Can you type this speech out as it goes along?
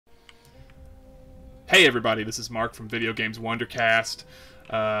Hey everybody, this is Mark from Video Games Wondercast.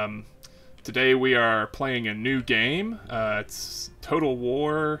 Today we are playing a new game. It's Total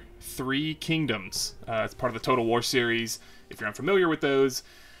War 3 Kingdoms. It's part of the Total War series. If you're unfamiliar with those,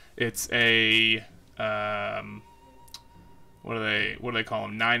 it's a what do they call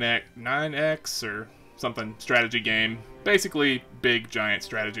them? 9X or something strategy game. Basically, big giant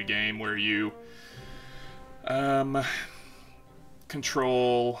strategy game where you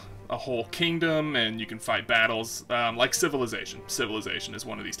control a whole kingdom, and you can fight battles, like Civilization. Civilization is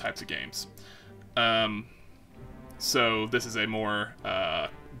one of these types of games. So this is a more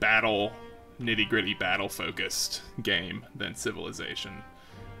nitty-gritty battle-focused game than Civilization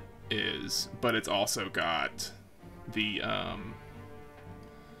is, but it's also got the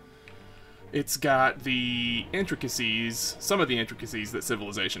intricacies, some of the intricacies that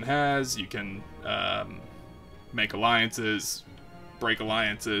Civilization has. You can make alliances, break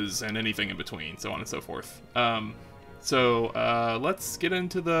alliances, and anything in between, so on and so forth. So let's get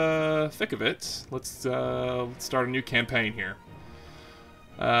into the thick of it. Let's start a new campaign here.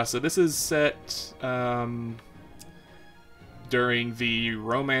 So this is set during the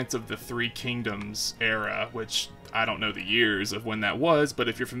Romance of the Three Kingdoms era, which I don't know the years of when that was, but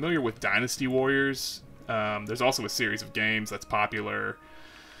if you're familiar with Dynasty Warriors, there's also a series of games that's popular.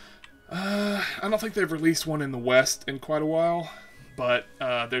 I don't think they've released one in the West in quite a while. But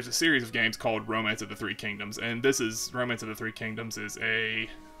there's a series of games called Romance of the Three Kingdoms, and this is Romance of the Three Kingdoms is I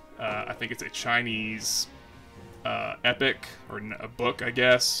think it's a Chinese epic, or a book, I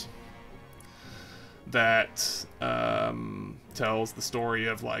guess, that tells the story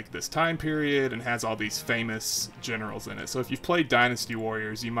of like this time period and has all these famous generals in it. So if you've played Dynasty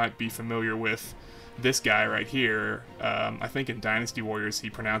Warriors, you might be familiar with this guy right here. I think in Dynasty Warriors he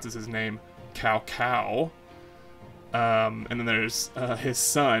pronounces his name Cao Cao. And then there's his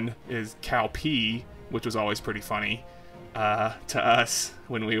son is Cao Pi, which was always pretty funny to us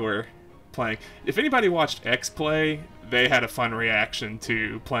when we were playing. If anybody watched X-Play, they had a fun reaction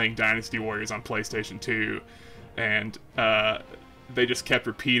to playing Dynasty Warriors on PlayStation 2, and they just kept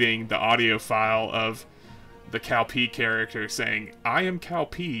repeating the audio file of the Cao Pi character saying, "I am Cao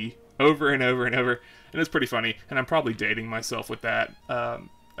Pi," over and over and over, and it's pretty funny, and I'm probably dating myself with that.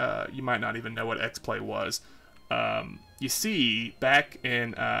 You might not even know what X-Play was. You see, back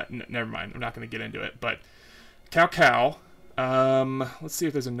in, never mind, I'm not going to get into it, but Cao Cao, let's see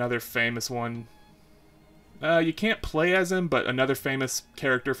if there's another famous one. You can't play as him, but another famous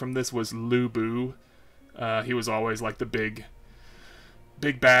character from this was Lu Bu. He was always like the big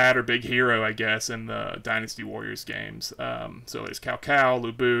bad or big hero, I guess, in the Dynasty Warriors games. So there's Cao Cao,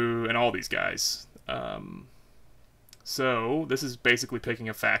 Lu Bu, and all these guys. So this is basically picking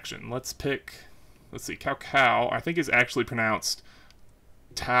a faction. Let's see, Cao Cao, I think is actually pronounced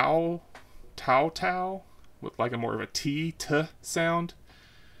Tao, with like a more of a T sound.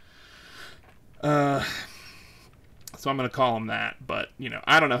 So I'm going to call him that, but, you know,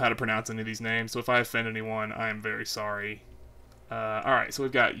 I don't know how to pronounce any of these names, so if I offend anyone, I am very sorry. Alright, so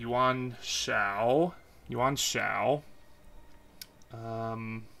we've got Yuan Shao.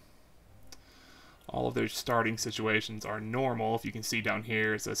 All of their starting situations are normal. If you can see down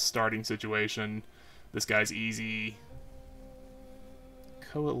here, it says starting situation. This guy's easy.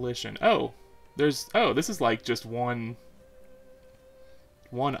 Coalition. Oh, this is like just one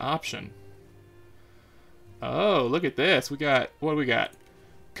option. Oh, look at this. What do we got?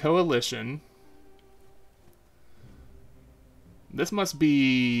 Coalition. This must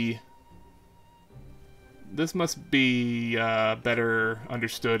be better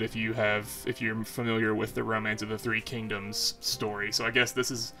understood if you're familiar with the Romance of the Three Kingdoms story. So I guess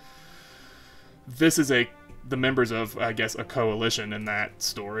this is the members of, I guess, a coalition in that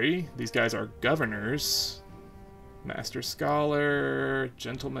story. These guys are governors, Master Scholar,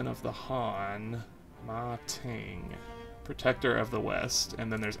 Gentleman of the Han, Ma Ting, Protector of the West,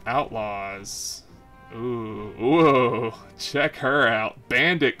 and then there's outlaws. Ooh, check her out,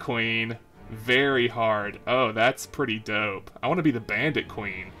 Bandit Queen. Very hard. Oh, that's pretty dope. I want to be the Bandit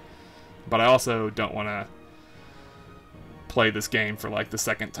Queen, but I also don't want to play this game for like the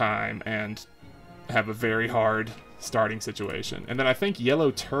second time and have a very hard starting situation. And then I think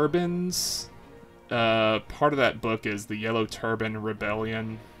Yellow Turbans, part of that book is the Yellow Turban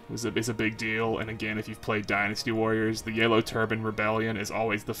Rebellion is a big deal. And again, if you've played Dynasty Warriors, the Yellow Turban Rebellion is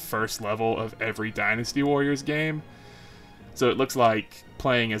always the first level of every Dynasty Warriors game. So it looks like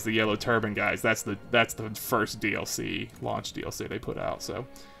playing as the Yellow Turban guys, that's the first DLC, launch DLC they put out. So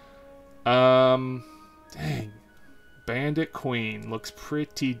dang, Bandit Queen looks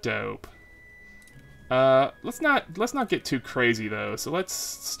pretty dope. Let's not get too crazy though. So let's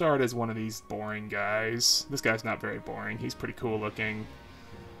start as one of these boring guys. This guy's not very boring. He's pretty cool looking.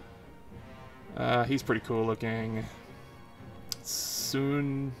 He's pretty cool looking.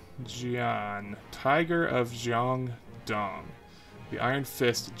 Sun Jian, Tiger of Jiangdong, the Iron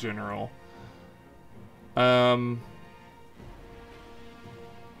Fist General.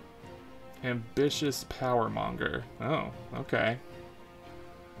 Ambitious powermonger. Oh, okay.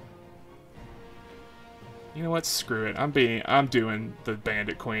 You know what? Screw it. I'm doing the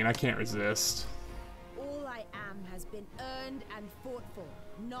Bandit Queen. I can't resist. All I am has been earned and fought for,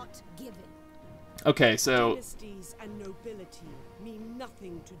 not given. Okay, so Dynasties and nobility mean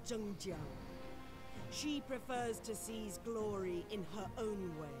nothing to Zheng Jiang. She prefers to seize glory in her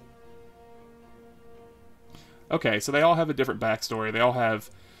own way. okay, so they all have a different backstory. They all have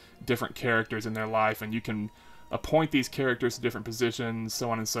different characters in their life, and you can appoint these characters to different positions,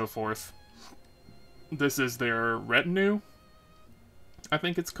 so on and so forth. This is their retinue, I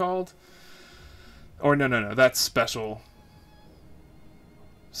think it's called. Or no, that's special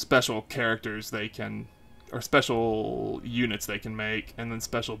characters they can, or special units they can make, and then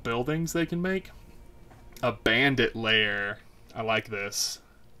special buildings they can make. A bandit lair. I like this.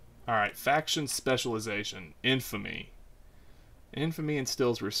 Alright, faction specialization. Infamy. Infamy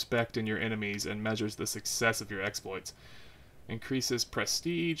instills respect in your enemies and measures the success of your exploits. Increases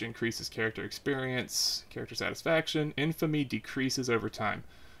prestige, increases character experience, character satisfaction. Infamy decreases over time.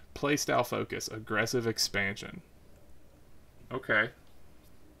 Playstyle focus, aggressive expansion. Okay.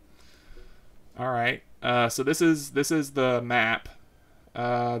 Alright, so this is the map.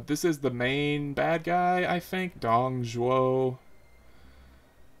 This is the main bad guy, I think. Dong Zhuo.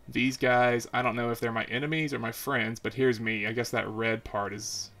 These guys, I don't know if they're my enemies or my friends, but here's me. I guess that red part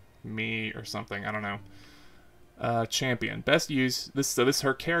is me or something. I don't know. Champion. Best use...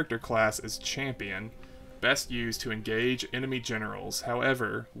 her character class is champion. Best used to engage enemy generals.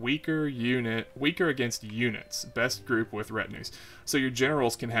 However, weaker against units. Best group with retinues. So your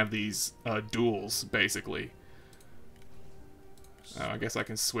generals can have these duels, basically. Oh, I guess I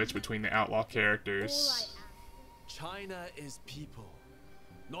can switch between the outlaw characters. China is people,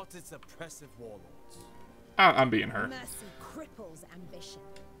 not its oppressive warlords. I'm being her. Mercy cripples ambition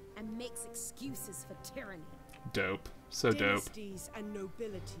and makes excuses for tyranny. Dope. So dope. Dynasties and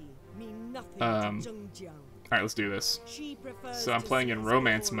nobility mean nothing to Zheng Jiang. Alright, let's do this. She prefers So I'm to playing in seize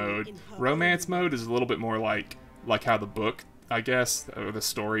romance glory mode. in her Romance own way. mode is a little bit more like how the book, I guess, or the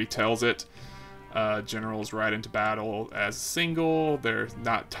story tells it. Generals ride into battle as single. They're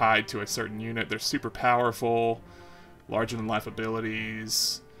not tied to a certain unit. They're super powerful, larger than life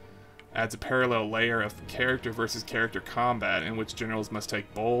abilities. Adds a parallel layer of character versus character combat in which generals must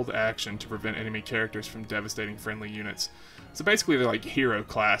take bold action to prevent enemy characters from devastating friendly units. So basically they're like hero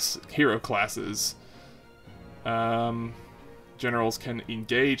classes. Generals can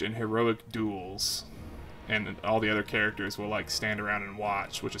engage in heroic duels, and all the other characters will like stand around and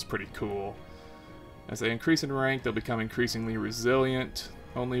watch, which is pretty cool. As they increase in rank, they'll become increasingly resilient.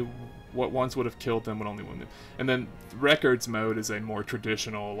 Only what once would have killed them would only wound them. And then Records mode is a more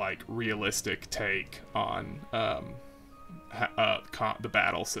traditional, like, realistic take on the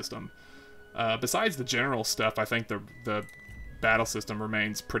battle system. Besides the general stuff, I think the battle system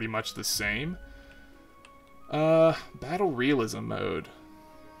remains pretty much the same. Battle realism mode.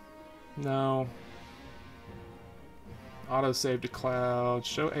 No. Autosave to cloud.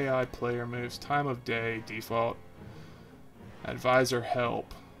 Show AI player moves. Time of day. Default. Advisor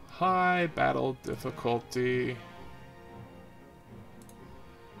help. High battle difficulty.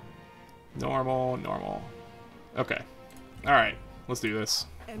 Normal. Okay. Alright. Let's do this.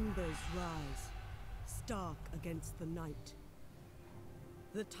 Embers rise, stark against the night.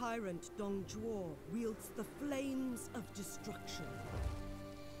 The tyrant Dong Zhuo wields the flames of destruction.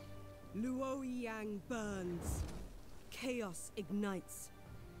 Luoyang burns. Chaos ignites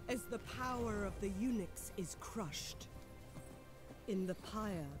as the power of the eunuchs is crushed. In the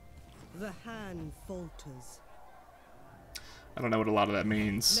pyre, the Han falters. I don't know what a lot of that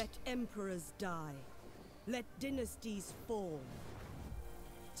means. Let emperors die. Let dynasties fall.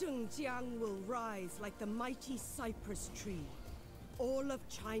 Zheng Jiang will rise like the mighty cypress tree. All of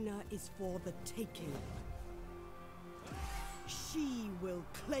China is for the taking. She will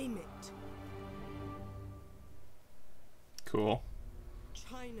claim it. Cool.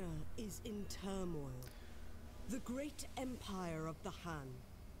 China is in turmoil. The great empire of the Han,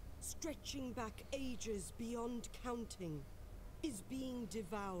 stretching back ages beyond counting, is being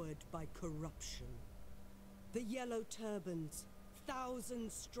devoured by corruption. The Yellow Turbans,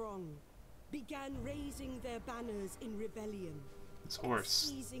 thousands strong, began raising their banners in rebellion, This horse.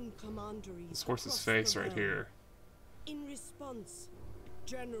 seizing commanderies This horse's across the face right realm. here. In response,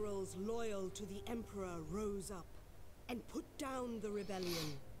 generals loyal to the Emperor rose up and put down the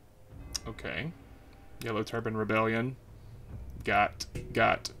rebellion. Okay. Yellow Turban Rebellion got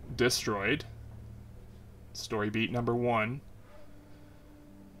destroyed. Story beat number 1.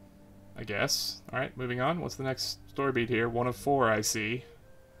 I guess. Alright, moving on. What's the next story beat here? 1 of 4, I see.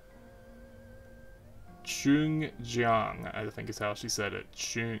 Zheng Jiang, I think is how she said it.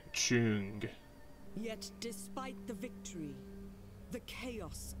 Chung. Yet despite the victory, the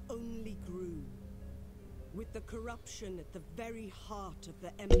chaos only grew. With the corruption at the very heart of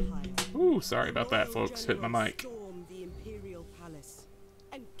the empire. Ooh, sorry about that, royal folks. Hit my generals mic. stormed the imperial palace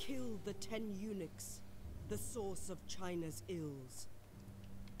and killed the 10 eunuchs, the source of China's ills.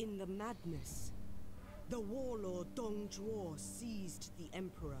 In the madness, the warlord Dong Zhuo seized the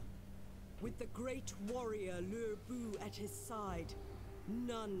emperor. With the great warrior Lü Bu at his side,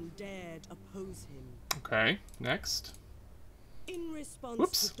 none dared oppose him. Okay, next. In response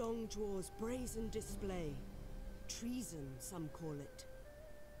Whoops. to Dong Zhuo's brazen display, treason some call it,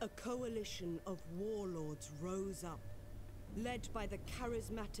 a coalition of warlords rose up, led by the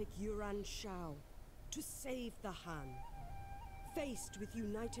charismatic Yuan Shao, to save the Han. Faced with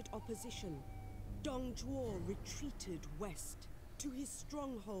united opposition, Dong Zhuo retreated west to his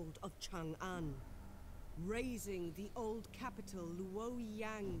stronghold of Chang'an, razing the old capital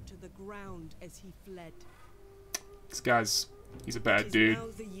Luoyang to the ground as he fled. This guy's... he's a bad It is dude. now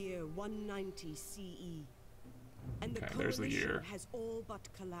the year 190 CE, and the Okay, there's the coalition year. has all but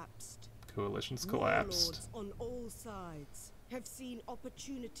collapsed. Coalition's collapsed. Warlords on all sides have seen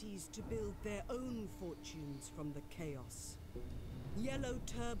opportunities to build their own fortunes from the chaos. Yellow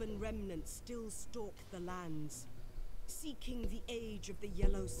turban remnants still stalk the lands, seeking the age of the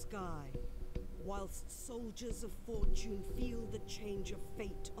yellow sky, whilst soldiers of fortune feel the change of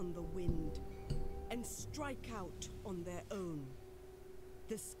fate on the wind and strike out on their own.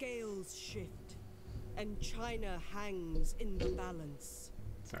 The scales shift, and China hangs in the balance.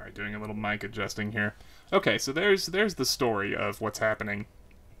 Sorry, doing a little mic adjusting here. Okay, so there's the story of what's happening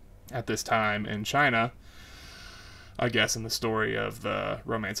at this time in China. I guess in the story of the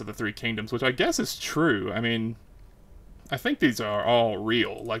Romance of the Three Kingdoms, which I guess is true. I mean, I think these are all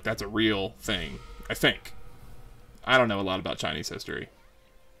real. Like, that's a real thing. I think. I don't know a lot about Chinese history.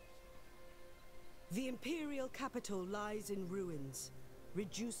 The imperial capital lies in ruins,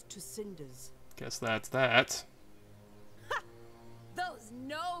 reduced to cinders. Guess that's that. Those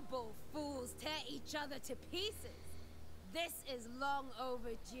noble fools tear each other to pieces. This is long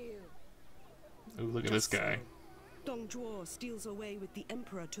overdue. Ooh, look at this Just guy. so, Dong Zhuo steals away with the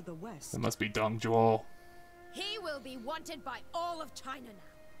emperor to the west. That must be Dong Zhuo. He will be wanted by all of China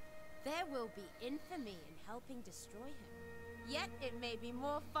now. There will be infamy in helping destroy him. Yet it may be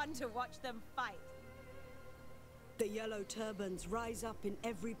more fun to watch them fight. The yellow turbans rise up in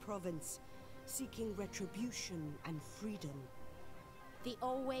every province, seeking retribution and freedom. The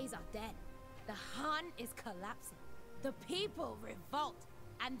always are dead. The Han is collapsing. The people revolt,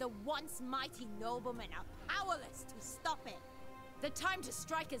 and the once mighty noblemen are powerless to stop it. The time to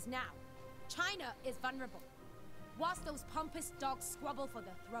strike is now. China is vulnerable. Whilst those pompous dogs squabble for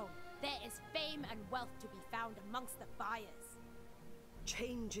the throne, there is fame and wealth to be found amongst the buyers.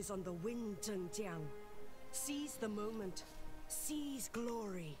 Change is on the wind, Zheng Jiang. Seize the moment. Seize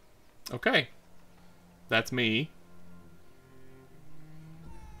glory. Okay. That's me.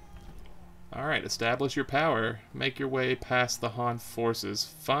 Alright, establish your power. Make your way past the Han forces.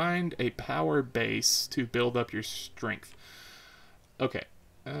 Find a power base to build up your strength. Okay.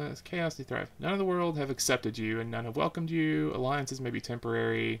 Chaos to thrive. None of the world have accepted you, and none have welcomed you. Alliances may be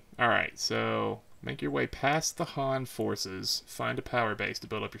temporary. Alright, so make your way past the Han forces. Find a power base to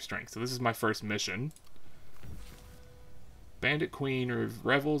build up your strength. So this is my first mission. Bandit Queen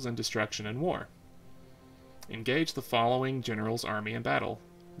revels in destruction and war. Engage the following general's army in battle.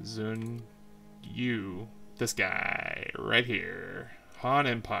 Zun Yu. This guy right here. Han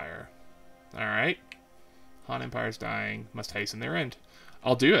Empire. Alright. Han Empire's dying. Must hasten their end.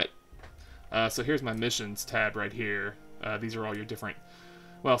 I'll do it. So here's my missions tab right here. These are all your different...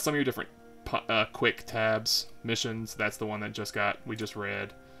 well, some of your different quick tabs. Missions. That's the one that we just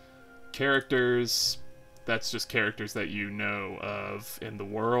read. Characters... that's just characters that you know of in the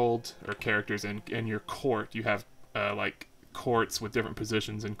world, or characters in your court. You have, like, courts with different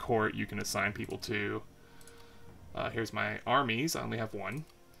positions in court you can assign people to. Here's my armies. I only have one.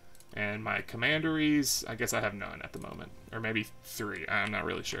 And my commanderies, I guess I have none at the moment. Or maybe 3. I'm not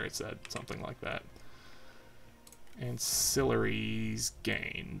really sure. It said something like that. Ancillaries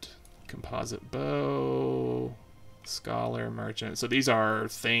gained. Composite bow. Scholar, merchant. So these are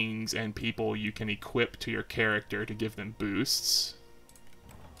things and people you can equip to your character to give them boosts.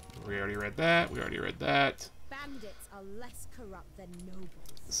 We already read that. We already read that. Bandits are less corrupt than nobles.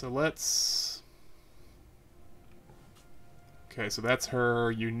 So let's... Okay, so that's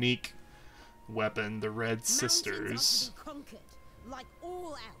her unique weapon, the Red Sisters. Mountains are to be conquered, like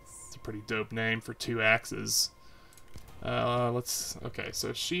all else. It's a pretty dope name for 2 axes. Okay,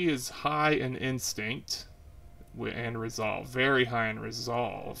 so she is high in instinct and resolve. Very high in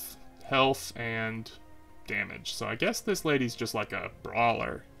resolve. Health and damage. So I guess this lady's just like a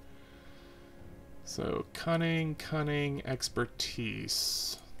brawler. So cunning,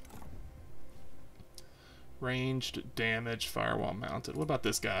 expertise. Ranged damage, firewall mounted. What about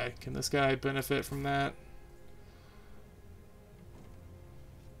this guy? Can this guy benefit from that?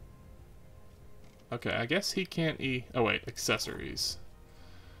 Okay, I guess he can't oh wait, accessories.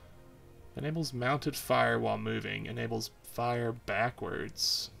 Enables mounted fire while moving. Enables fire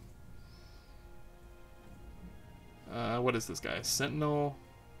backwards. What is this guy? Sentinel.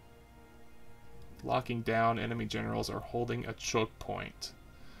 Locking down enemy generals or holding a choke point.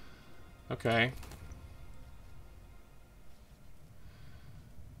 Okay.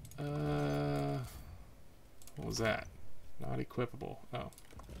 What was that? Not equipable. Oh.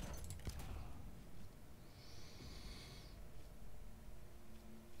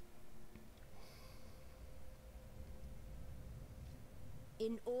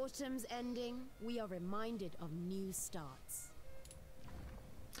 In autumn's ending, we are reminded of new starts.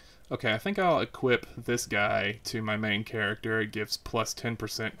 Okay, I think I'll equip this guy to my main character. It gives plus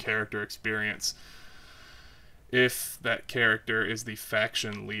 10% character experience if that character is the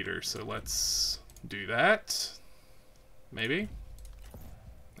faction leader. So let's do that. Maybe.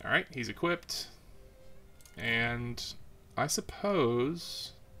 Alright, he's equipped. And I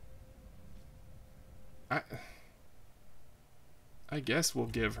suppose... I guess we'll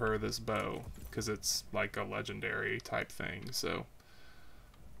give her this bow, because it's like a legendary type thing, so...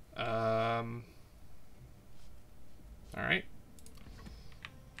 Alright.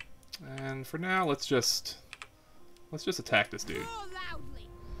 And for now, let's just attack this dude.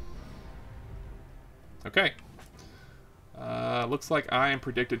 Okay. Looks like I am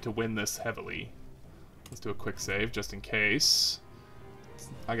predicted to win this heavily. Let's do a quick save, just in case.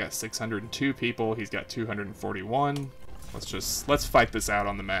 I got 602 people, he's got 241. Let's fight this out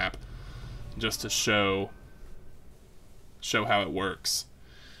on the map, just to show how it works.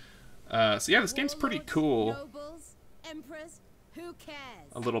 So yeah, this game's pretty cool. Nobles, emperors, who cares?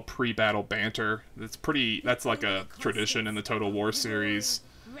 A little pre-battle banter. That's like a tradition in the Total War series.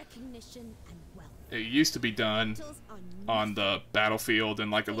 Recognition and wealth. It used to be done on the battlefield in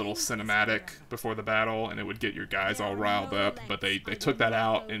like a little cinematic before the battle, and it would get your guys all riled up, but they took that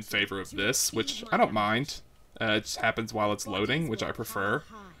out in favor of this, which I don't mind. It just happens while it's loading, which I prefer.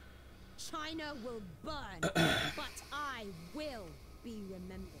 China will burn, but I will be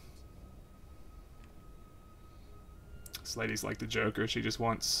remembered. This lady's like the Joker. She just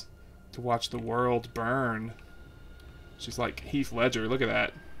wants to watch the world burn. She's like Heath Ledger. Look at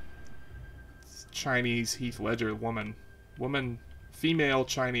that. It's Chinese Heath Ledger woman. Female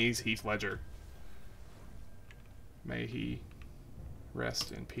Chinese Heath Ledger. May he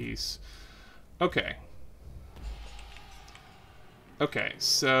rest in peace. Okay. Okay,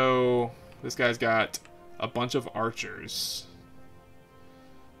 so this guy's got a bunch of archers.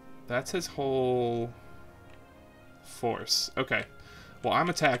 That's his whole force. Okay, well, I'm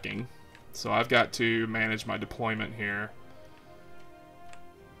attacking, so I've got to manage my deployment here.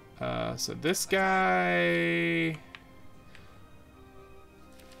 So this guy...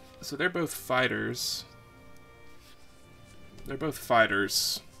 So they're both fighters. They're both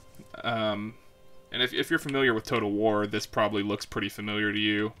fighters. And if you're familiar with Total War, this probably looks pretty familiar to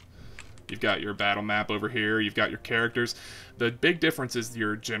you. You've got your battle map over here. You've got your characters. The big difference is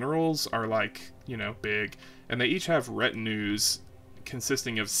your generals are like, you know, big. And they each have retinues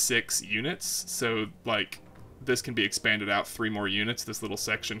consisting of 6 units. So, like, this can be expanded out 3 more units, this little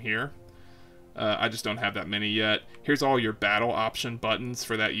section here. I just don't have that many yet. Here's all your battle option buttons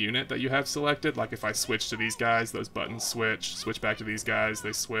for that unit that you have selected. Like, if I switch to these guys, those buttons switch. Switch back to these guys,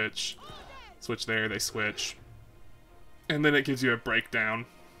 they switch. Switch there, they switch. And then it gives you a breakdown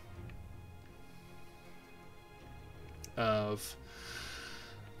of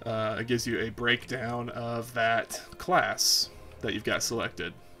that class that you've got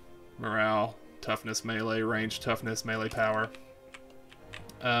selected. Morale, toughness, melee, range, toughness, melee power.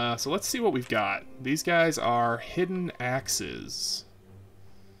 So let's see what we've got. These guys are hidden axes.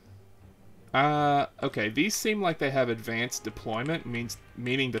 Okay, these seem like they have advanced deployment,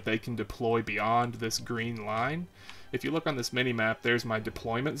 meaning that they can deploy beyond this green line. If you look on this mini-map, there's my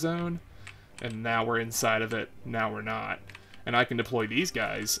deployment zone, and now we're inside of it, now we're not. And I can deploy these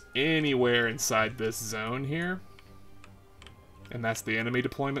guys anywhere inside this zone here. And that's the enemy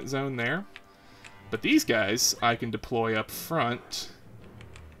deployment zone there. But these guys, I can deploy up front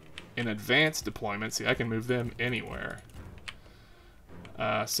in advanced deployment. See, I can move them anywhere.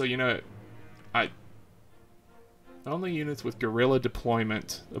 So, you know, only units with guerrilla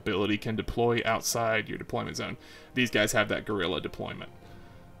deployment ability can deploy outside your deployment zone. These guys have that guerrilla deployment.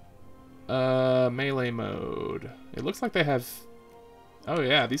 Melee mode. It looks like they have... Oh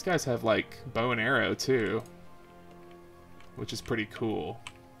yeah, these guys have, like, bow and arrow, too. Which is pretty cool.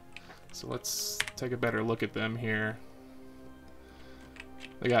 So let's take a better look at them here.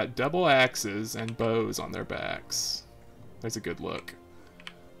 They got double axes and bows on their backs. There's a good look.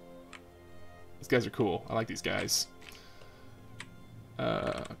 These guys are cool. I like these guys.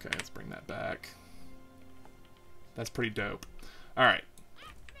 Okay, let's bring that back. That's pretty dope. Alright.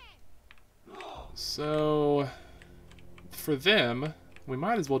 So, for them, we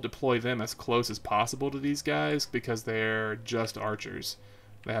might as well deploy them as close as possible to these guys because they're just archers.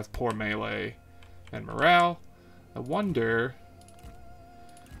 They have poor melee and morale. I wonder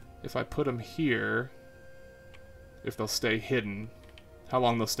if I put them here, if they'll stay hidden. How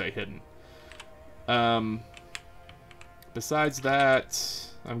long they'll stay hidden. Besides that,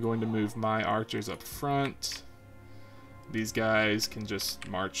 I'm going to move my archers up front. These guys can just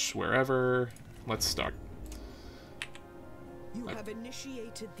march wherever. Let's start. You have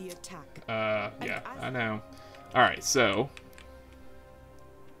initiated the attack. Yeah, I know. Alright, so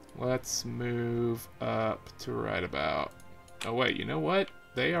let's move up to right about... Oh wait, you know what?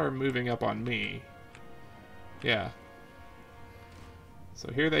 They are moving up on me. Yeah.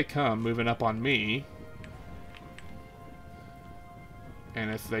 So here they come, moving up on me.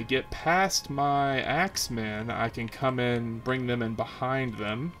 And if they get past my axemen, I can come in, bring them in behind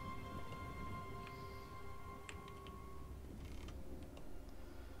them.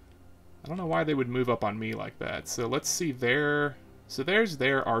 I don't know why they would move up on me like that. So let's see their... So there's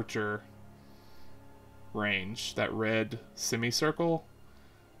their archer range, that red semicircle.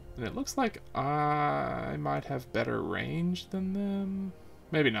 And it looks like I might have better range than them.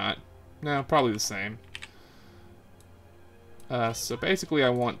 Maybe not. No, probably the same. So basically I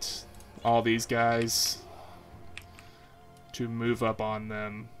want all these guys to move up on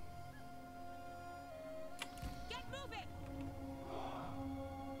them.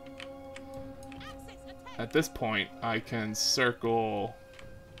 At this point, I can circle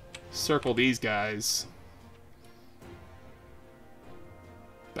these guys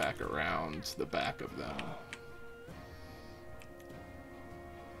back around the back of them.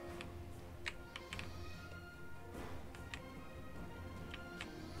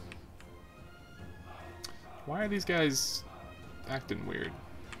 Why are these guys acting weird?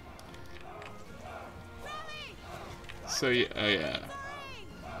 So yeah.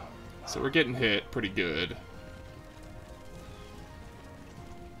 So we're getting hit pretty good.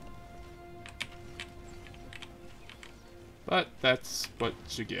 But that's what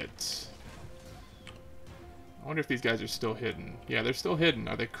you get. I wonder if these guys are still hidden. Yeah, they're still hidden.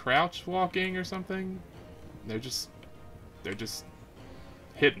 Are they crouch walking or something? They're just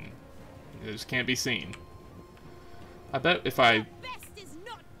hidden. They just can't be seen. I bet if I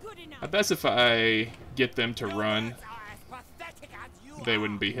get them to run, they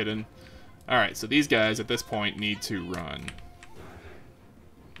wouldn't be hidden. Alright, so these guys at this point need to run.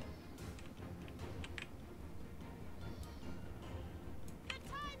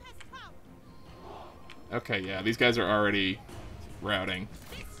 Okay, yeah, these guys are already routing.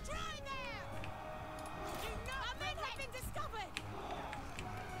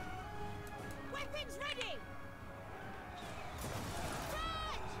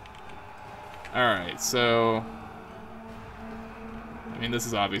 Alright, so I mean, this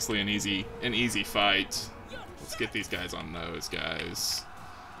is obviously an easy fight. Let's get these guys on those guys.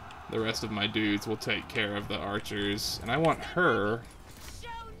 The rest of my dudes will take care of the archers, and I want her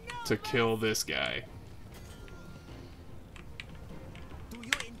to kill this guy. Do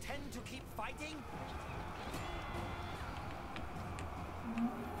you intend to keep fighting?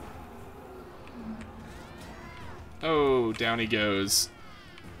 Oh, down he goes.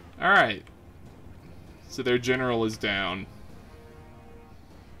 Alright. So their general is down.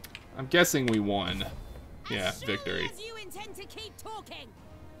 I'm guessing we won. Yeah, victory.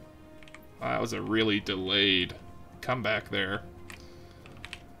 Wow, that was a really delayed comeback there.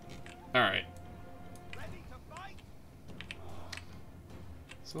 Alright.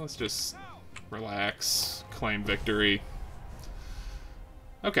 So let's just Relax. Claim victory.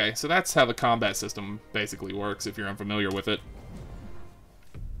 Okay, so that's how the combat system basically works if you're unfamiliar with it.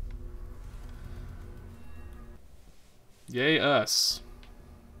 Yay us.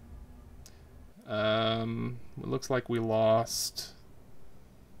 It looks like we lost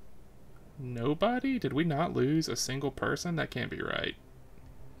nobody? Did we not lose a single person? That can't be right.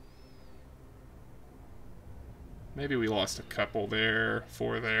 Maybe we lost a couple there,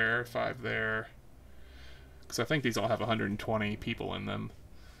 4 there, 5 there. Because I think these all have 120 people in them.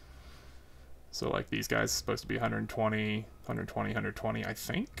 So, like, these guys are supposed to be 120, 120, 120, I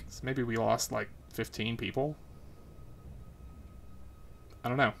think. So maybe we lost, like, 15 people. I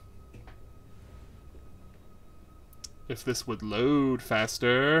don't know. If this would load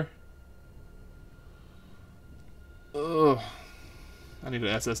faster. Ugh. I need an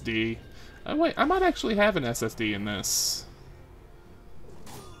SSD. Oh, wait, I might actually have an SSD in this.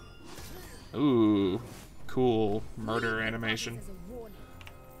 Ooh, cool murder animation.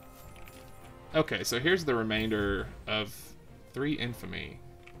 Okay, so here's the remainder of 3 infamy.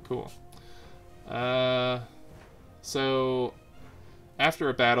 Cool. So after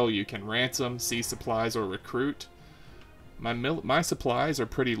a battle, you can ransom, seize supplies, or recruit. My supplies are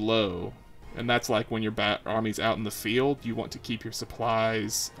pretty low, and that's like when your army's out in the field, you want to keep your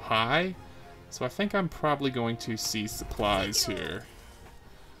supplies high. So I think I'm probably going to seize supplies here.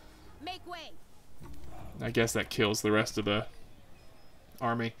 Make way. I guess that kills the rest of the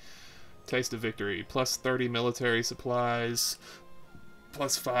army. Taste of victory. Plus 30 military supplies.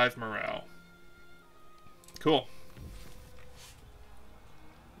 Plus 5 morale. Cool.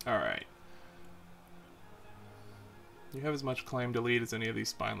 Alright. You have as much claim to lead as any of these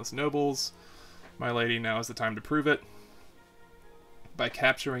spineless nobles. My lady, now is the time to prove it. By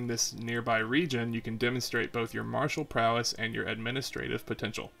capturing this nearby region, you can demonstrate both your martial prowess and your administrative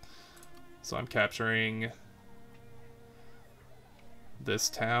potential. So I'm capturing this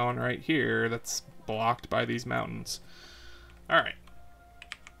town right here that's blocked by these mountains. Alright.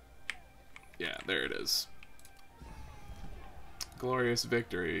 Yeah, there it is. Glorious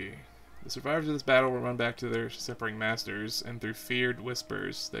victory. The survivors of this battle will run back to their separating masters, and through feared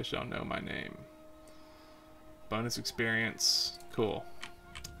whispers they shall know my name. Bonus experience. Cool.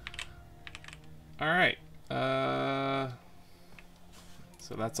 Alright. So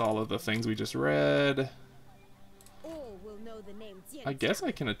that's all of the things we just read. All will know the name Jiang. I guess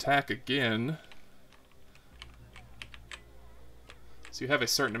I can attack again. So you have a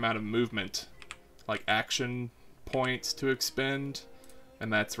certain amount of movement, like action points to expend,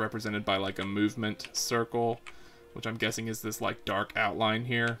 and that's represented by like a movement circle, which I'm guessing is this like dark outline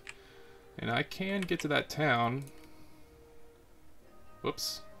here. And I can get to that town.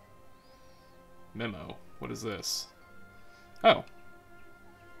 Whoops. Memo. What is this? Oh.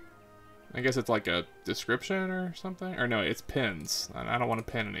 I guess it's like a description or something? Or no, it's pins. I don't want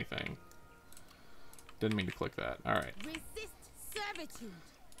to pin anything. Didn't mean to click that. Alright. Resist servitude.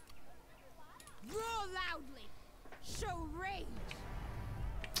 Roar loudly. Show rage.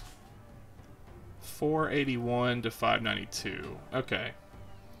 481 to 592. Okay.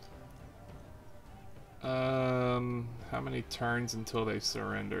 How many turns until they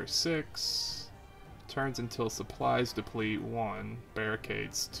surrender? 6. Turns until supplies deplete. 1.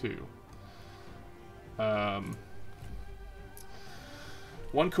 Barricades. 2.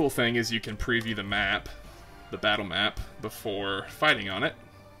 One cool thing is you can preview the map, the battle map, before fighting on it.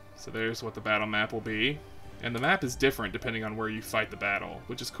 So there's what the battle map will be. And the map is different depending on where you fight the battle,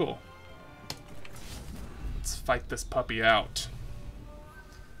 which is cool. Let's fight this puppy out.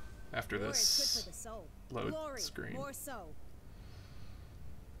 After this load screen. More so.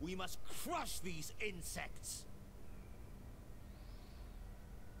 We must crush these insects.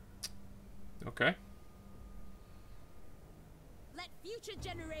 Okay. Let future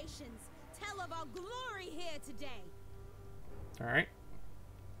generations tell of our glory here today. Alright.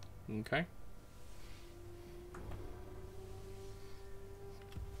 Okay.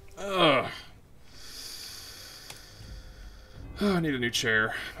 Ugh. Oh, I need a new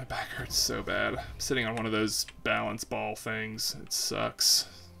chair. My back hurts so bad. I'm sitting on one of those balance ball things. It sucks.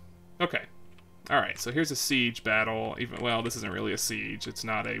 Okay. Alright, so here's a siege battle. Well, this isn't really a siege. It's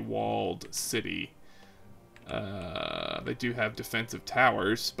not a walled city. They do have defensive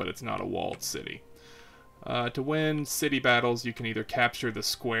towers, but it's not a walled city. To win city battles, you can either capture the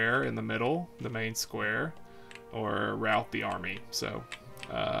square in the middle, the main square, or rout the army. So,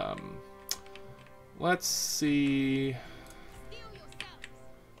 let's see.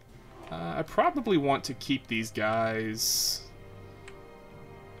 I probably want to keep these guys.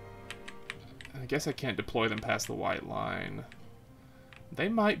 I guess I can't deploy them past the white line. They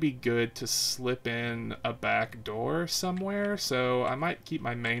might be good to slip in a back door somewhere, so I might keep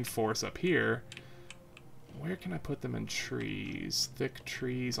my main force up here. Where can I put them in trees? Thick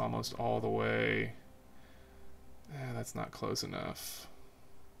trees almost all the way. That's not close enough.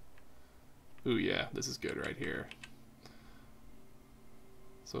 Ooh, yeah, this is good right here.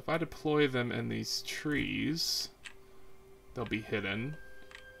 So if I deploy them in these trees, they'll be hidden.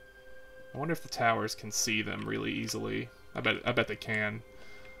 I wonder if the towers can see them really easily. I bet they can.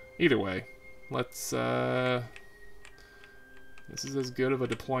 Either way, let's this is as good of a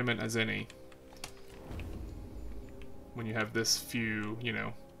deployment as any. When you have this few, you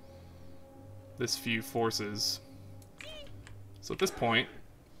know, this few forces. So at this point,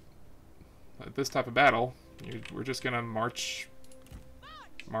 at this type of battle, we're just gonna march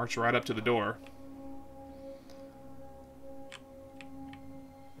right up to the door.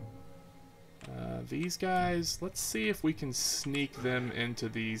 These guys, let's see if we can sneak them into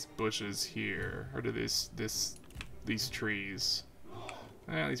these bushes here, or to these trees.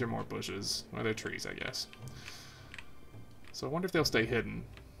 These are more bushes. Well, they're trees, I guess. So I wonder if they'll stay hidden.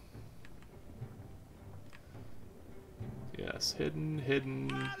 Yes, hidden.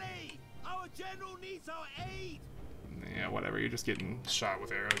 Rally! Our general needs our aid. Yeah, whatever. You're just getting shot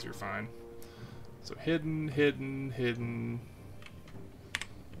with arrows. You're fine. So hidden.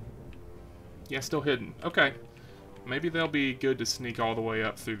 Yeah, still hidden. Okay. Maybe they'll be good to sneak all the way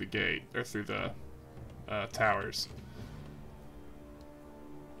up through the gate, or through the towers.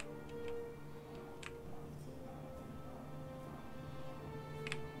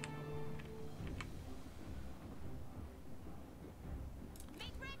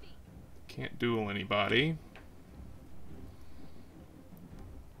 Can't duel anybody.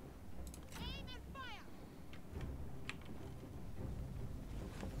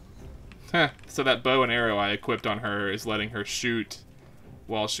 Heh, so that bow and arrow I equipped on her is letting her shoot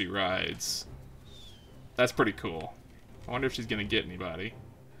while she rides. That's pretty cool. I wonder if she's gonna get anybody.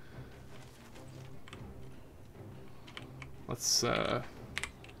 Let's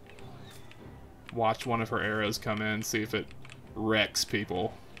watch one of her arrows come in, see if it wrecks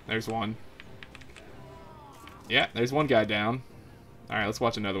people. There's one. Yeah, there's one guy down. Alright, let's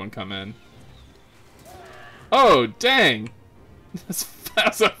watch another one come in. Oh, dang!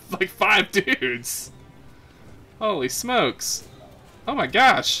 That's like 5 dudes! Holy smokes! Oh my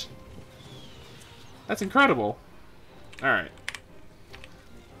gosh! That's incredible! Alright.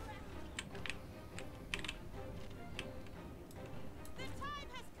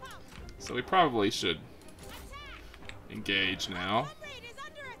 So we probably should engage now.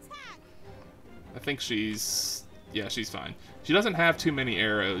 I think she's... yeah, she's fine. She doesn't have too many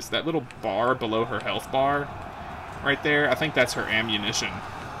arrows. That little bar below her health bar, right there, I think that's her ammunition.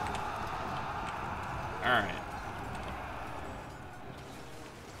 Alright.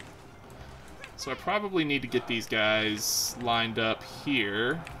 So I probably need to get these guys lined up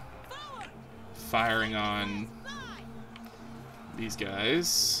here. Firing on these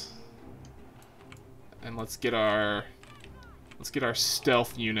guys. And let's get our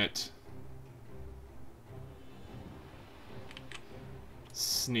stealth unit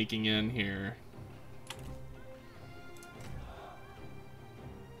sneaking in here.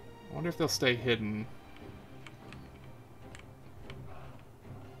 I wonder if they'll stay hidden.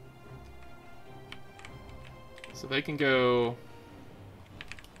 So they can go...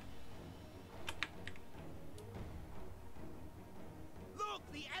 Look,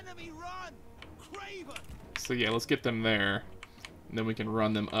 the enemy run! Craven! So yeah, let's get them there. And then we can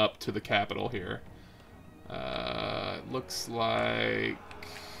run them up to the capital here. Looks like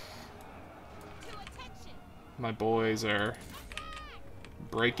my boys are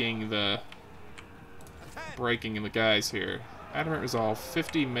breaking the guys here. Adamant Resolve,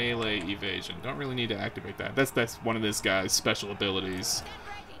 50 melee evasion. Don't really need to activate that. That's one of this guy's special abilities.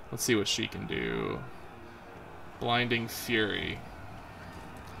 Let's see what she can do. Blinding Fury.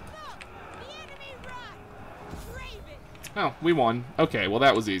 Oh, we won. Okay, well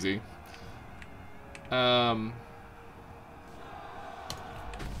that was easy.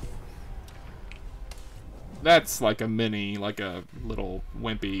 That's like a mini, like a little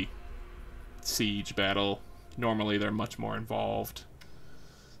wimpy siege battle. Normally they're much more involved.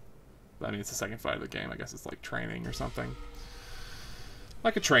 I mean, it's the second fight of the game. I guess it's like training or something.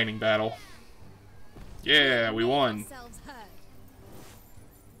 Like a training battle. Yeah, we won.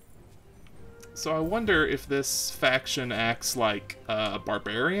 So I wonder if this faction acts like a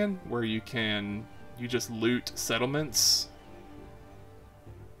barbarian, where you just loot settlements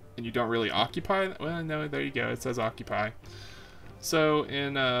and you don't really occupy. Well, no, there you go. It says occupy. So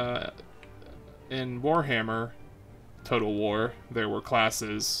in Warhammer, Total War, there were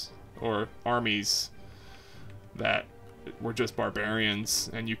classes or armies that were just barbarians,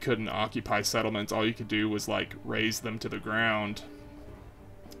 and you couldn't occupy settlements. All you could do was like raze them to the ground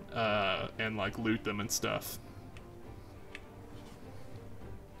and like loot them and stuff.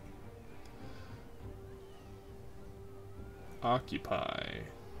 Occupy.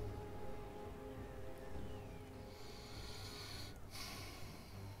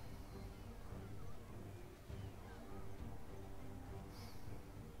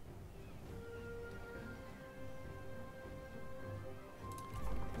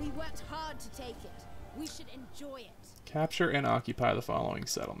 We worked hard to take it. We should enjoy it. Capture and occupy the following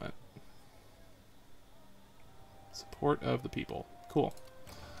settlement. Support of the people. Cool.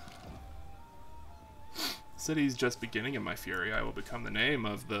 City's just beginning in my fury. I will become the name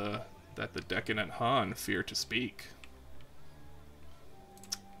of the decadent Han fear to speak.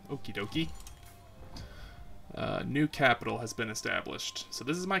 Okie dokie. New capital has been established. So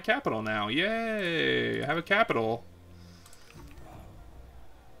this is my capital now. Yay! I have a capital.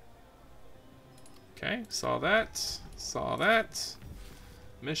 Okay, saw that. Saw that.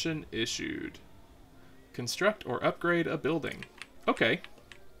 Mission issued. Construct or upgrade a building. Okay.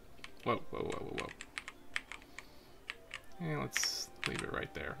 Whoa, whoa, whoa, whoa, whoa. Yeah, let's leave it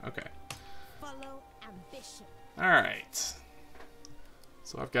right there. Okay. Follow ambition. Alright.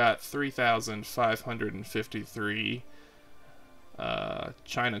 So I've got 3,553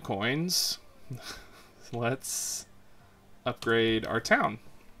 China coins. Let's upgrade our town.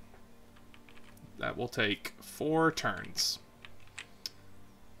 That will take 4 turns.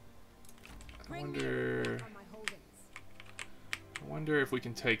 I wonder if we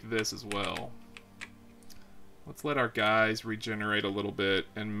can take this as well. Let's let our guys regenerate a little bit,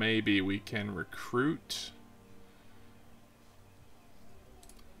 and maybe we can recruit.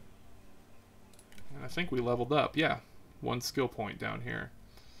 And I think we leveled up. Yeah, 1 skill point down here.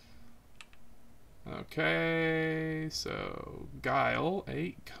 Okay, so Guile,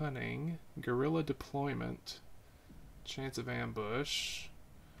 8 Cunning, Guerrilla Deployment, Chance of Ambush,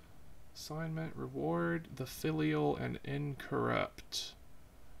 Assignment, Reward, the Filial, and Incorrupt.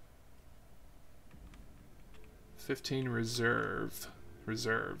 15 Reserves. I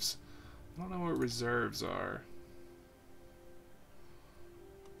don't know what reserves are.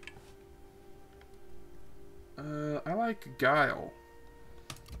 I like Guile.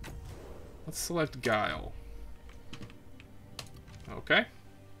 Let's select Guile. Okay.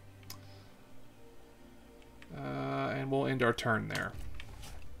 And we'll end our turn there.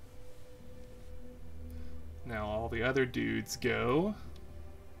 Now all the other dudes go.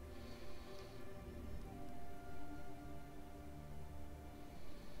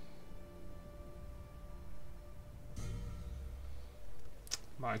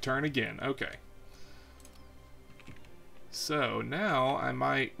 My turn again. Okay. So now I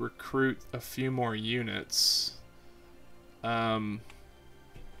might recruit a few more units.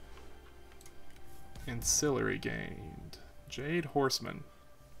 Ancillary gained. Jade Horseman.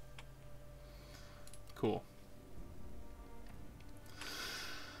 Cool.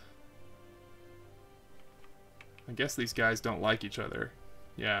 I guess these guys don't like each other.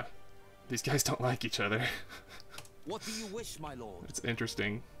 Yeah. These guys don't like each other. What do you wish, my lord? It's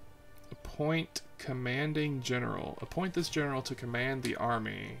interesting. Appoint commanding general. Appoint this general to command the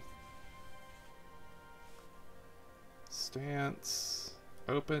army. Stance.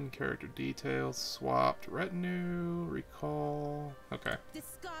 Open. Character details. Swapped. Retinue. Recall. Okay.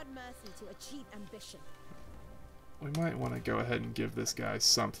 Discard mercy to achieve ambition. We might want to go ahead and give this guy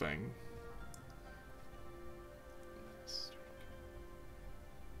something.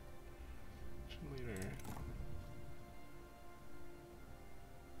 Leader.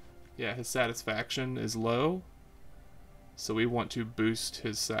 Yeah, his satisfaction is low. So we want to boost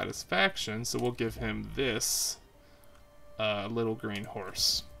his satisfaction. So we'll give him this little green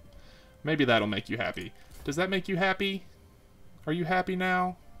horse. Maybe that'll make you happy. Does that make you happy? Are you happy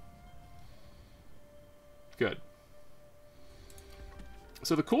now? Good.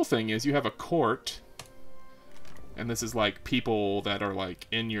 So the cool thing is you have a court. And this is like people that are like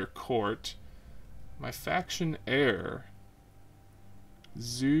in your court. My faction heir.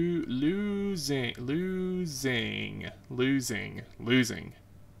 Losing. Zung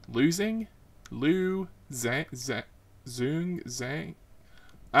Zhang.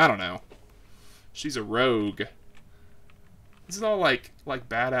 I don't know. She's a rogue. This is all like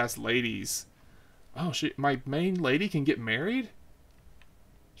badass ladies. Oh, my main lady can get married?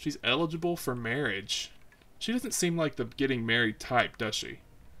 She's eligible for marriage. She doesn't seem like the getting married type, does she?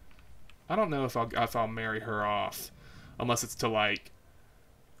 I don't know if I'll marry her off, unless it's to like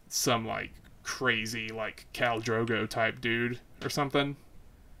some like crazy, like, Khal Drogo type dude or something.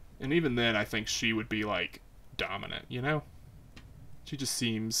 And even then, I think she would be, like, dominant, you know? She just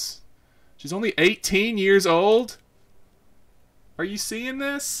seems... She's only 18 years old? Are you seeing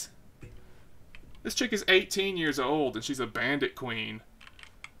this? This chick is 18 years old, and she's a bandit queen.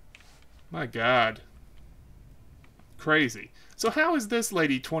 My God. Crazy. So how is this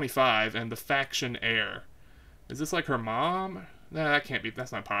lady 25 and the faction heir? Is this like her mom? No, that can't be.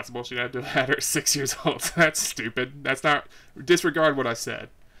 That's not possible. She'd have to have had her 6 years old. That's stupid. That's not... Disregard what I said.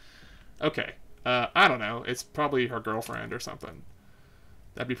 Okay. I don't know. It's probably her girlfriend or something.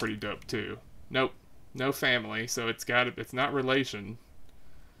 That'd be pretty dope, too. Nope. No family, so it's not relation.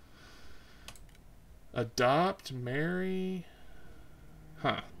 Adopt, marry...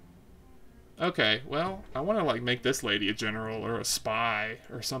 Huh. Okay, well, I want to, like, make this lady a general or a spy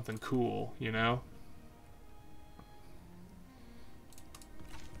or something cool, you know?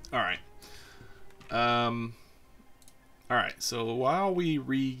 Alright. Alright, so while we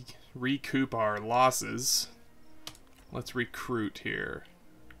recoup our losses, let's recruit here.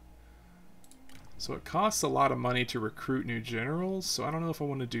 So it costs a lot of money to recruit new generals, so I don't know if I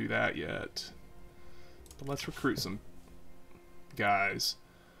want to do that yet. But let's recruit some guys.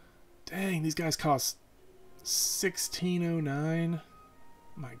 Dang, these guys cost 1609.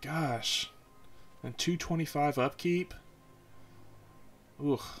 My gosh. And 225 upkeep.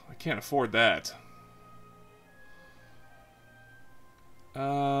 Ugh, I can't afford that.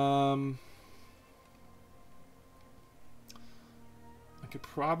 I could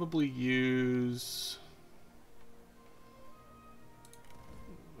probably use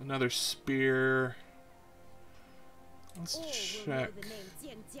another spear. Let's check.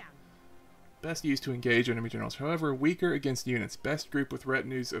 Best used to engage enemy generals. However, weaker against units. Best group with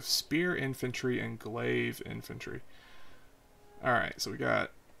retinues of spear infantry and glaive infantry. Alright, so we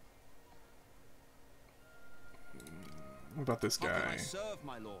got... What about this guy?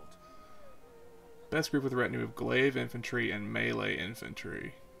 Best group with retinue of glaive infantry and melee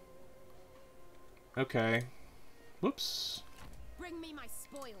infantry. Okay. Whoops. Bring me my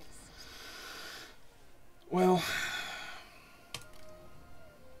spoils. Well...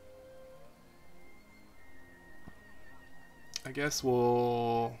 I guess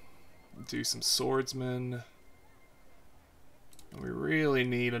we'll do some swordsmen. We really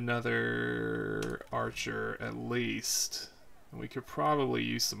need another archer at least. We could probably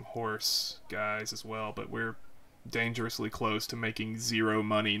use some horse guys as well, but we're dangerously close to making 0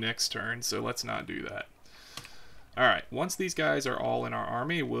 money next turn, so let's not do that. Alright, once these guys are all in our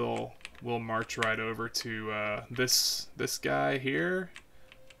army, we'll march right over to this guy here.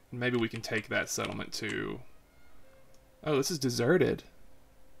 Maybe we can take that settlement too. Oh, this is deserted.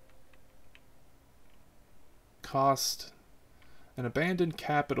 Cost an abandoned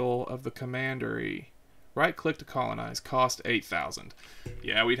capital of the commandery. Right-click to colonize. Cost 8,000.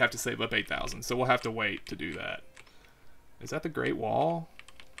 Yeah, we'd have to save up 8,000, so we'll have to wait to do that. Is that the Great Wall?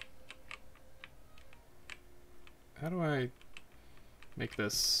 How do I make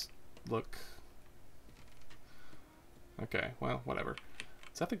this look... Okay, well, whatever.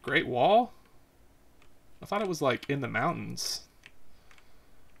 Is that the Great Wall? I thought it was, like, in the mountains.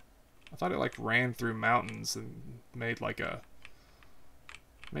 I thought it, like, ran through mountains and made, like, a...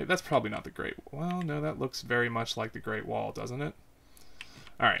 Maybe that's probably not the Great... Well, no, that looks very much like the Great Wall, doesn't it?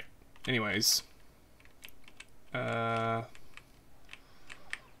 Alright. Anyways. Okay,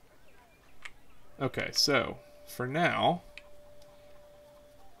 so, for now...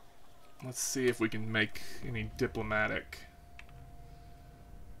 Let's see if we can make any diplomatic...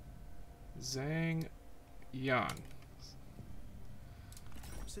 Zheng Jiang.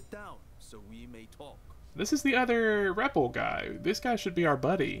 Sit down so we may talk. This is the other rebel guy. This guy should be our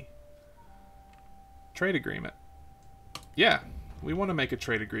buddy. Trade agreement. Yeah, we want to make a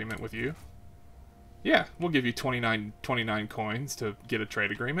trade agreement with you. Yeah, we'll give you 29 coins to get a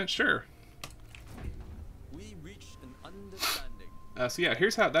trade agreement. Sure. We reached an understanding. So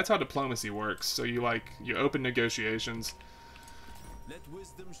yeah, that's how diplomacy works. So you open negotiations Let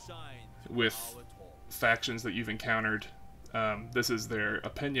wisdom shine with our talk. factions that you've encountered. This is their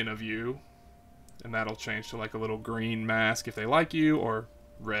opinion of you, and that'll change to like a little green mask if they like you, or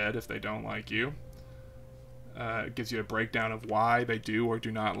red if they don't like you. It gives you a breakdown of why they do or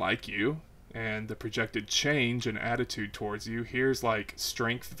do not like you, and the projected change in attitude towards you. Here's like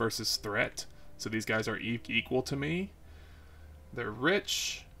strength versus threat. So these guys are equal to me. They're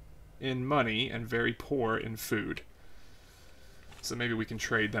rich in money and very poor in food. So maybe we can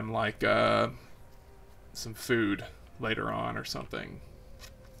trade them like some food later on or something.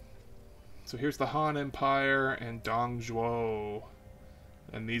 So here's the Han Empire and Dongzhuo.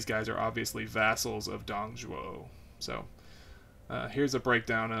 And these guys are obviously vassals of Dongzhuo. So here's a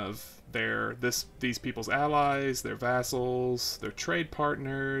breakdown of these people's allies, their vassals, their trade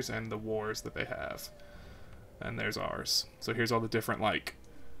partners, and the wars that they have. And there's ours. So here's all the different like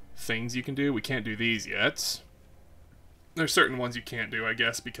things you can do. We can't do these yet. There's certain ones you can't do, I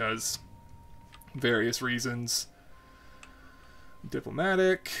guess, because various reasons.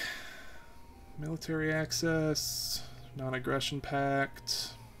 Diplomatic, military access, non-aggression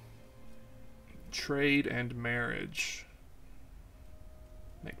pact, trade and marriage.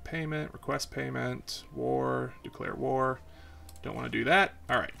 Make payment, request payment, war, declare war. Don't want to do that.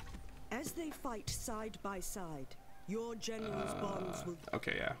 All right. As they fight side by side, your general's bonds will...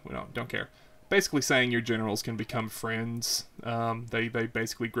 Okay, yeah, we don't care. Basically saying your generals can become friends. They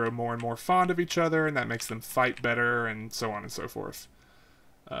basically grow more and more fond of each other, and that makes them fight better, and so on and so forth.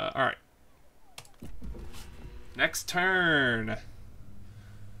 Alright. Next turn.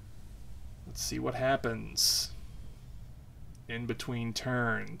 Let's see what happens in between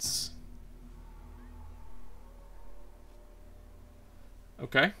turns.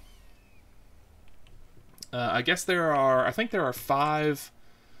 Okay. I guess I think there are 5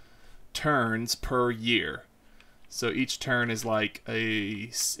 turns per year. So each turn is like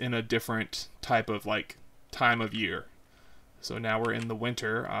in a different type of like time of year. So now we're in the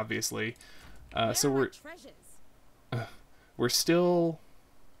winter, obviously. So we're still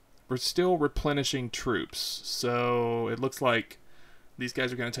replenishing troops. So it looks like these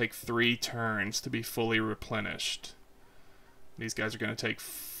guys are going to take 3 turns to be fully replenished. These guys are going to take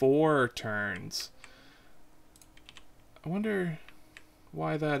 4 turns. I wonder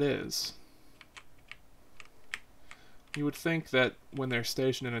why that is. You would think that when they're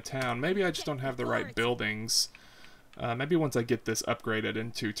stationed in a town, maybe I just don't have the right buildings. Maybe once I get this upgraded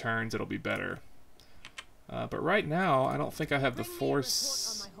in 2 turns, it'll be better. But right now, I don't think I have the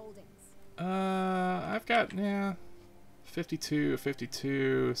force. I've got, yeah, 52,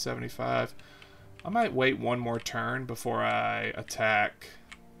 52, 75. I might wait one more turn before I attack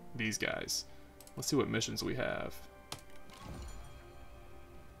these guys. Let's see what missions we have.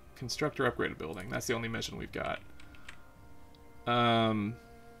 Construct or upgrade a building. That's the only mission we've got.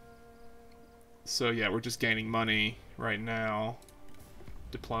 So yeah, we're just gaining money right now.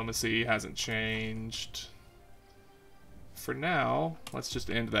 Diplomacy hasn't changed. For now, let's just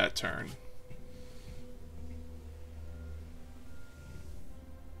end that turn.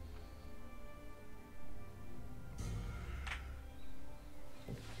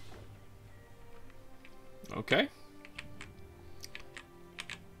 Okay.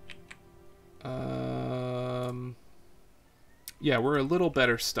 Yeah, we're a little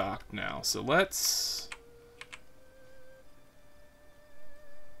better stocked now, so let's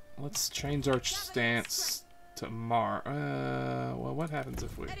change our stance to well, what happens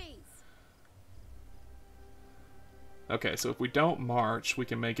if we... Okay, so if we don't march, we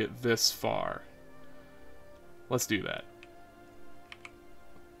can make it this far. Let's do that.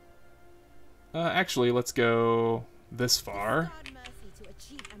 Actually, let's go this far.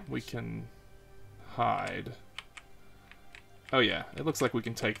 We can hide. Oh yeah, it looks like we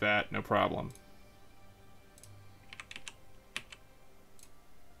can take that, no problem.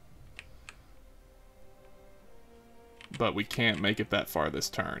 But we can't make it that far this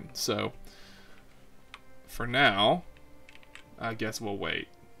turn, so for now, I guess we'll wait.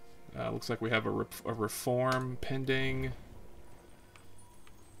 Looks like we have a reform pending.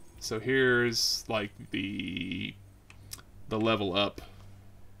 So here's like the level up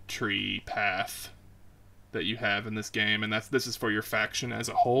tree path that you have in this game, and this is for your faction as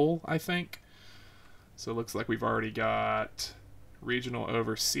a whole, I think. So it looks like we've already got regional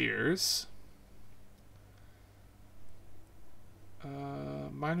overseers.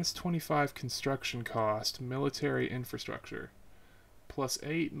 Minus 25 construction cost, military infrastructure. Plus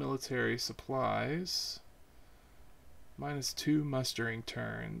 8 military supplies. Minus 2 mustering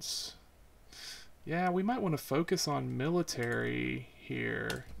turns. Yeah, we might want to focus on military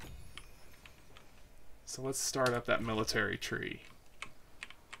here. So let's start up that military tree.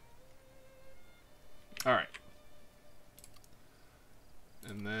 Alright.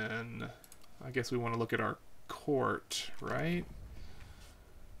 And then I guess we want to look at our court, right?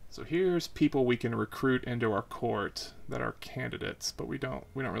 So here's people we can recruit into our court that are candidates, but we don't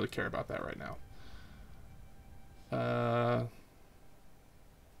really care about that right now.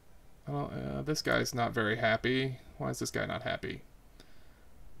 This guy's not very happy. Why is this guy not happy?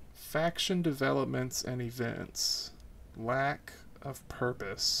 Faction developments and events. Lack of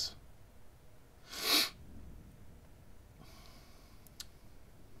purpose.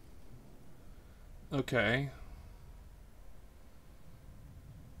 Okay.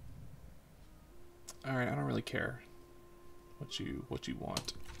 Alright, I don't really care what you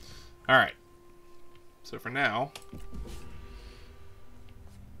want. Alright. So for now,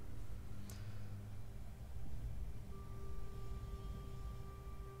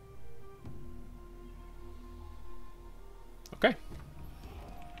 okay.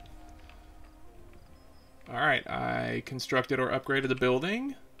 Alright, I constructed or upgraded the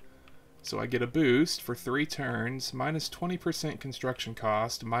building. So I get a boost for 3 turns, minus 20% construction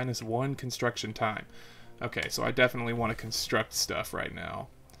cost, minus 1 construction time. Okay, so I definitely want to construct stuff right now.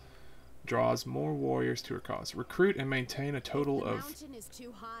 Draws more warriors to her cause. Recruit and maintain a total of... The mountain is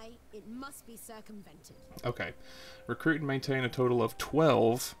too high, it must be circumvented. Okay. Recruit and maintain a total of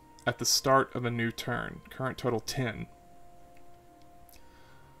 12 at the start of a new turn. Current total 10.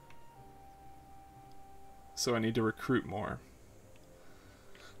 So I need to recruit more.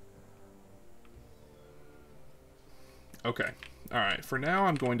 Okay. Alright, for now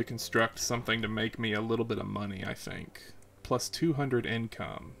I'm going to construct something to make me a little bit of money, I think. Plus 200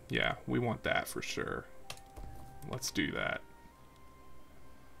 income. Yeah, we want that for sure. Let's do that.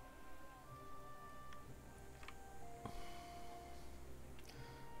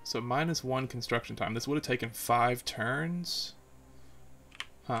 So minus 1 construction time. This would have taken 5 turns?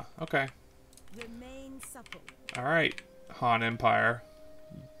 Huh, okay. Remain supple. Alright, Han Empire.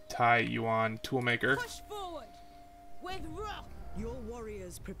 Tai Yuan Toolmaker. Push forward with rock. Your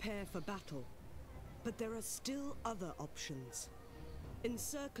warriors prepare for battle, but there are still other options.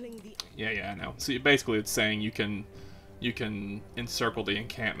 Encircling the... Yeah, I know. So basically it's saying you can encircle the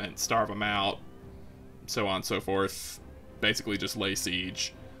encampment, starve them out, so on and so forth. Basically just lay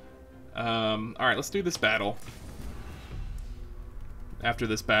siege. Alright, let's do this battle. After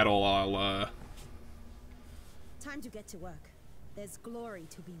this battle, I'll, Time to get to work. There's glory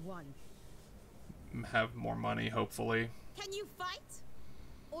to be won. have more money, hopefully. Can you fight?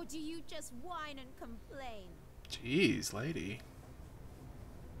 Or do you just whine and complain? Jeez, lady.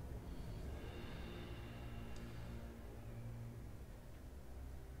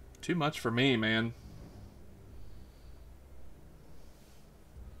 Too much for me, man.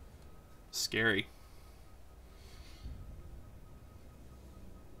 Scary.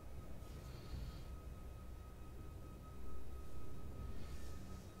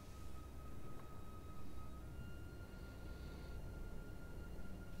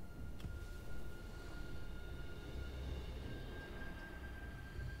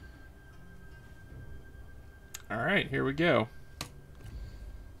 Alright, here we go.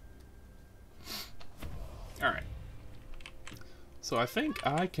 Alright. So I think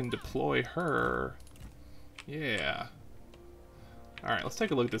I can deploy her. Yeah. Alright, let's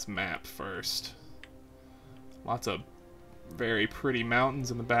take a look at this map first. Lots of very pretty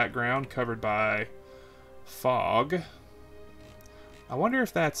mountains in the background covered by fog. I wonder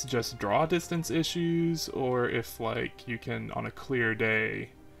if that's just draw distance issues or if, like, you can, on a clear day,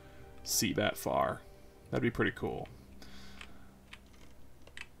 see that far. That'd be pretty cool.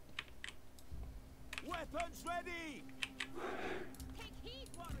 Weapons ready! Take heed,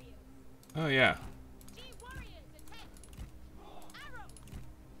 warriors. Oh, yeah. Be warriors, attack. Arrows.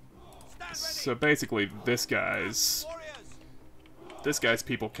 Stand ready! So basically, this guy's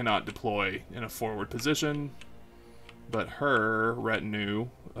people cannot deploy in a forward position, but her retinue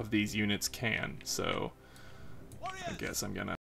of these units can. So I guess I'm gonna